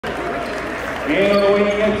And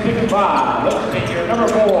weighing at 6'5", let's take your number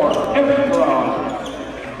 4, Efrem,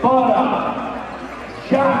 Butta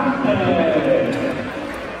Johnson.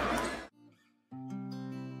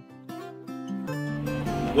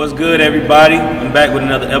 What's good, everybody? I'm back with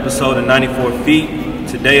another episode of 94 Feet.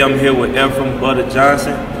 Today I'm here with Efrem Butta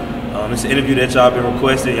Johnson. It's an interview that y'all been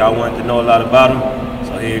requesting. Y'all wanted to know a lot about him,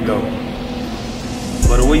 so here you go.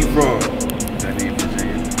 But where you from? Virginia.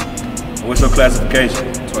 What's your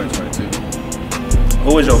classification? 2022.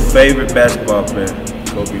 Who is your favorite basketball player?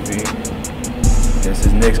 Kobe V. Guess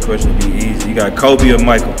his next question will be easy. You got Kobe or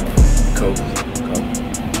Michael? Kobe.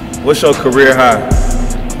 What's your career high?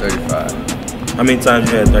 35. How many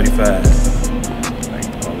times you had 35?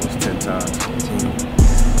 Like almost 10 times. 10.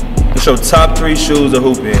 What's your top 3 shoes to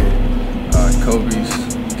hoop in? Kobe's,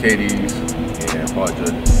 KD's, and Paul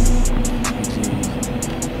George.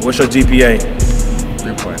 What's your GPA?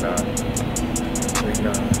 3.9.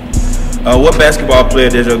 3.9. What basketball player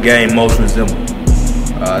does your game most resemble?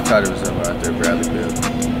 I try to resemble out there Bradley Beal.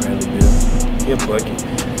 Bradley Beal. Yeah, bucket.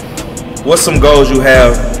 What's some goals you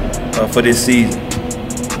have for this season?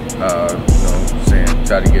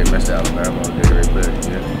 Try to get Mr. Alabama, get a great player.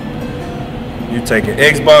 Yeah. You taking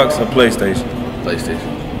Xbox or PlayStation?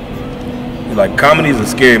 PlayStation. You like comedies or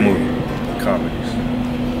scary movies? Comedies.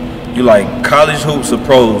 You like college hoops or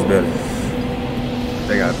pros better? I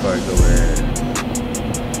think I'd probably go with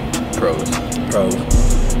pros. Pros.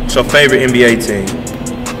 What's your favorite NBA team?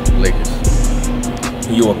 Lakers.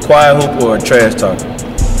 You a quiet hoop or a trash talker?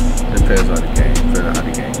 Depends on the game. Depends on how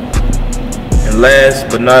the game. And last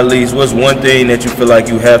but not least, what's one thing that you feel like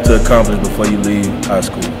you have to accomplish before you leave high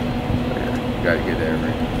school? Yeah, you gotta get that ring.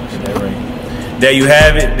 There you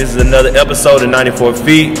have it. This is another episode of 94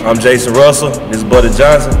 Feet. I'm Jason Russell. This is Butta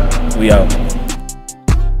Johnson. We out.